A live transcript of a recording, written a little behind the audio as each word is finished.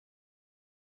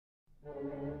All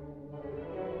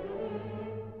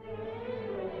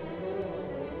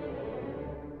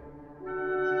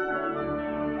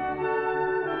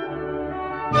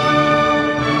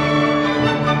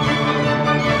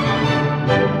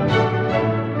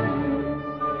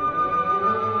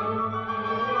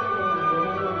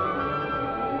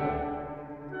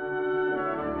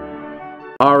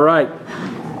right.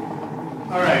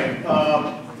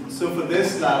 So for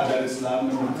this lab, that is lab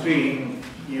number 3,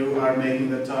 you are making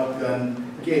the Top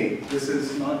Gun game. This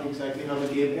is not exactly how the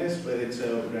game is, but it's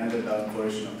a rendered out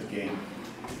version of the game.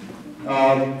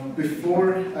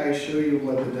 Before I show you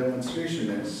what the demonstration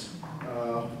is,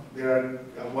 I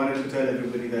wanted to tell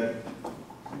everybody that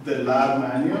the lab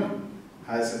manual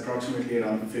has approximately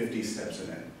around 50 steps in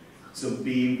it. So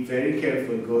be very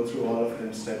careful, go through all of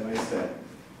them step by step,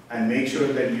 and make sure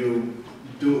that you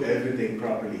do everything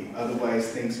properly. Otherwise,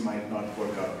 things might not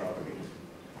work out properly.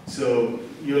 So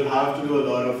you'll have to do a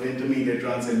lot of intermediate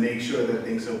runs and make sure that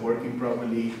things are working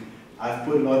properly. I've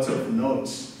put lots of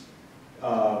notes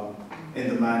in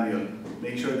the manual.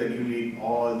 Make sure that you read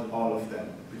all of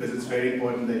them, because it's very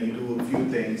important that you do a few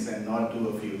things and not do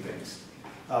a few things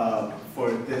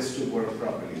for this to work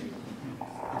properly.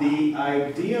 The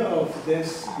idea of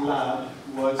this lab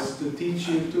was to teach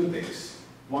you 2 things.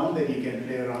 One, that you can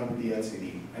play around with the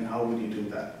LCD, and how would you do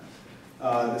that?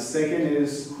 The second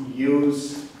is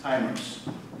use timers.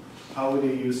 How would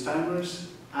you use timers?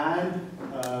 And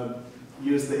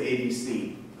use the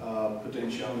ADC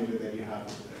potentiometer that you have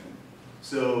over there.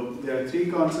 So there are 3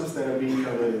 concepts that are being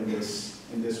covered in this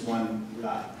one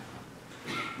lab.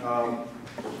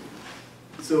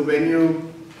 So when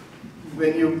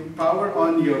you power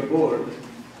on your board,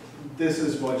 this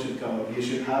is what should come up. You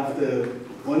should have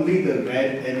only the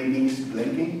red LEDs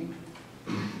blinking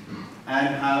and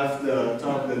have the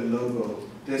Top Gun logo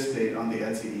displayed on the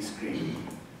LCD screen.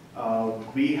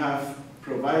 We have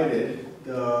provided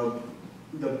the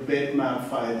bitmap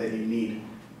file that you need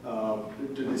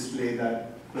to display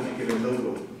that particular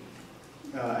logo.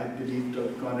 I believe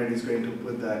Dr. Conrad is going to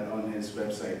put that on his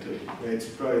website too. It's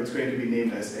going to be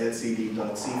named as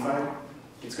lcd.c file.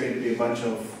 It's going to be a bunch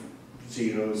of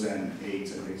 0s and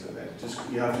 8s and things like that. Just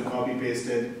you have to copy paste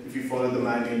it. If you follow the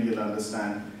manual, you'll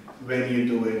understand when you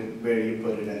do it, where you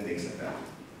put it, and things like that.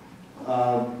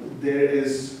 There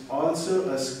is also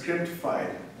a script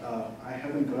file. I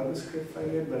haven't got the script file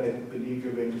yet, but I believe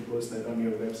you're going to post that on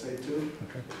your website too.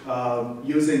 Okay.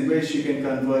 Using which you can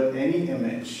convert any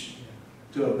image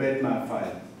to a bitmap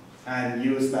file and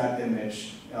use that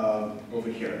image over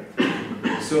here.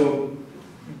 So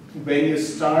when you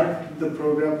start the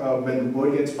program, when the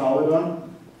board gets powered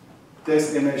on,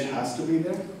 this image has to be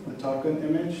there, the Top Gun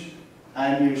image,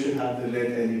 and you should have the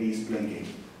red LEDs blinking.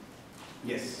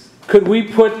 Yes? Could we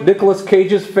put Nicolas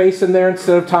Cage's face in there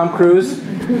instead of Tom Cruise?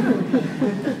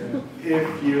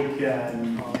 If you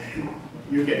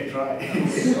can try.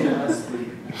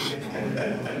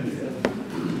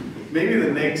 Maybe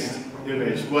the next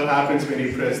image, what happens when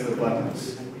you press the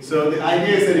buttons. So the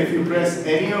idea is that if you press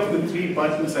any of the 3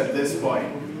 buttons at this point,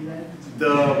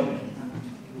 the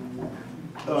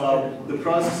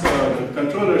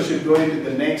controller should go into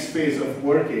the next phase of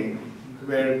working,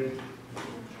 where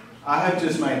I have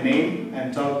just my name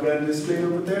and Top Gun displayed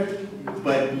over there,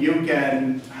 but you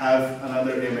can have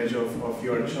another image of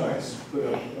your choice put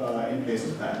in place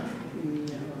of that.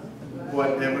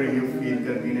 Whatever you feel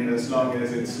convenient, as long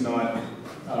as it's not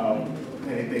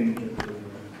anything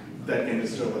that can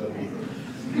disturb other people.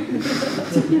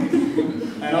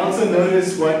 And also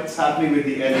notice what's happening with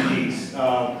the LEDs.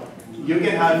 You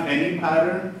can have any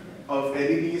pattern of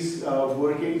LEDs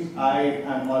working. I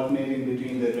am alternating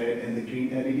between the red and the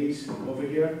green LEDs over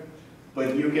here,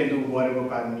 but you can do whatever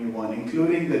pattern you want,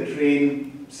 including the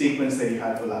train sequence that you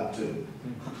have for lab 2.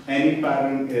 Any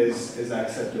pattern is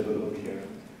acceptable over here.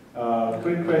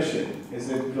 Quick question, is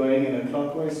it going in a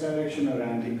clockwise direction or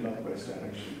anti-clockwise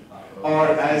direction? Or,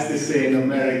 as they say in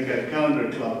America,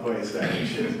 counterclockwise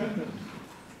direction?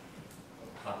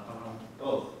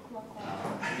 Both.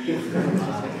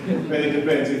 Well, it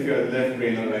depends. If you're left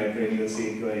brain or right brain, you'll see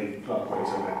it going clockwise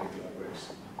or anti-clockwise.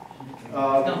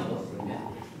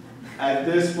 At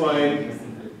this point,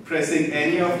 pressing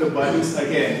any of the buttons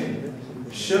again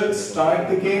should start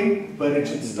the game, but it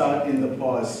should start in the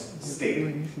pause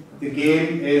state. The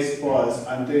game is paused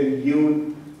until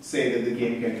you say that the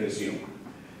game can resume.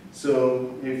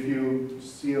 So if you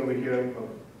see over here,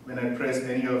 when I pressed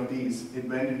any of these, it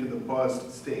went into the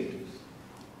paused state.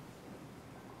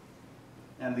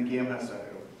 And the game has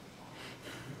started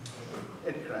over.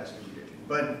 It crashed immediately.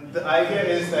 But the idea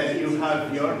is that you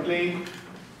have your plane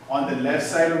on the left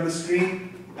side of the screen,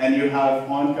 and you have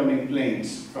oncoming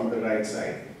planes from the right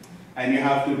side. And you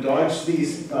have to dodge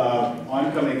these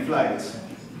oncoming flights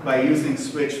by using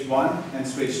switch 1 and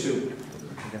switch 2.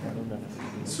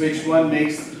 Switch 1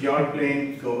 makes your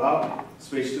plane go up,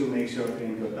 switch 2 makes your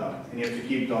plane go down, and you have to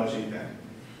keep dodging them.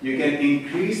 You can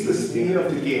increase the speed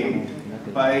of the game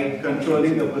by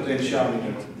controlling the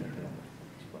potentiometer.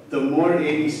 The more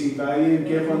ADC value you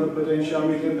give on the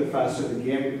potentiometer, the faster the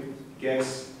game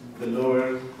gets, the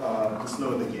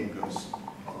slower the game goes.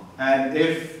 And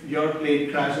if your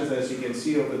plane crashes, as you can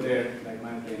see over there, like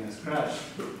my plane has crashed,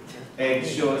 it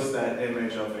shows that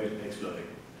image of it exploding,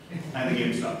 and the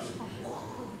game stops.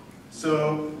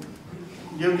 So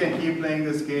you can keep playing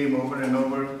this game over and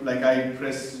over. Like I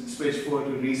press switch 4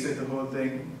 to reset the whole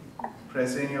thing,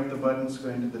 press any of the buttons, go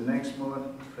into the next mode,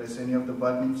 press any of the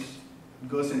buttons, it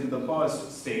goes into the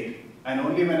pause state, and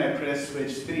only when I press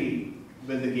switch 3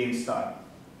 will the game start.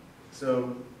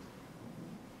 So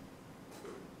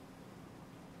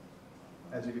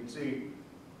as you can see,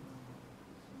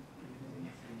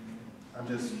 I'm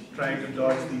just trying to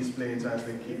dodge these planes as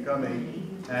they keep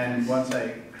coming, and once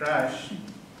I crash,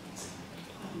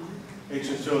 it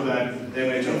should show that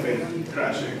image of it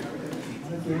crashing.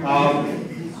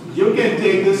 You can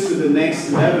take this to the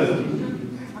next level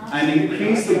and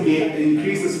increase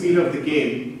the speed of the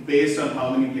game based on how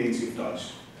many planes you've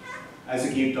dodged. As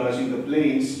you keep dodging the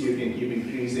planes, you can keep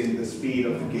increasing the speed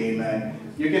of the game, and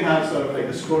you can have sort of like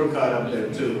a scorecard up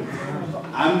there too.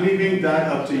 I'm leaving that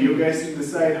up to you guys to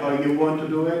decide how you want to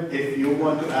do it, if you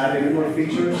want to add any more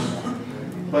features.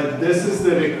 But this is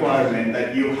the requirement,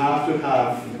 that you have to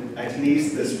have at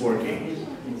least this working.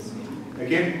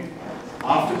 Okay?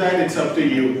 After that, it's up to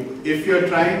you. If you're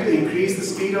trying to increase the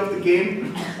speed of the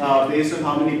game based on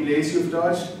how many planes you've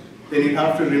dodged, then you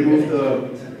have to remove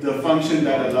the function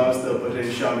that allows the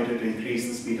potentiometer to increase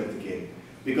the speed of the game.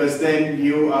 Because then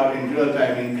you are in real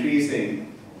time increasing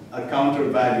a counter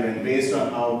value, and based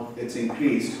on how it's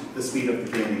increased, the speed of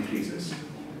the game increases.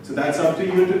 So that's up to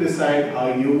you to decide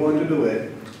how you want to do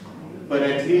it, but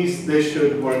at least this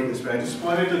should work this way. I just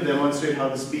wanted to demonstrate how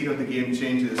the speed of the game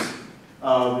changes with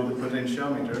the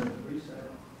potentiometer.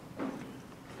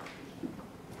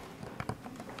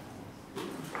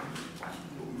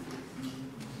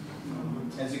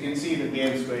 As you can see, the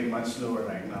game is going much slower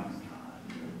right now.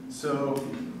 So,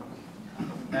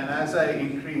 and as I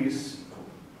increase,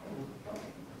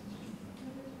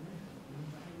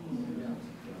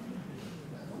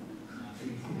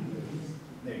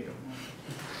 there you go.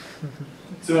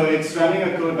 So it's running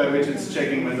a code by which it's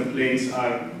checking when the planes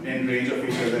are in range of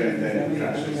each other, and then it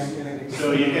crashes.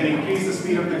 So you can increase the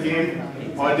speed of the game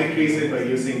or decrease it by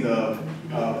using the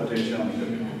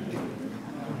potentiometer.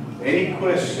 Any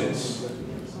questions?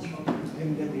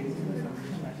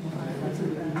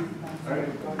 All right,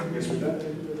 I guess we're done.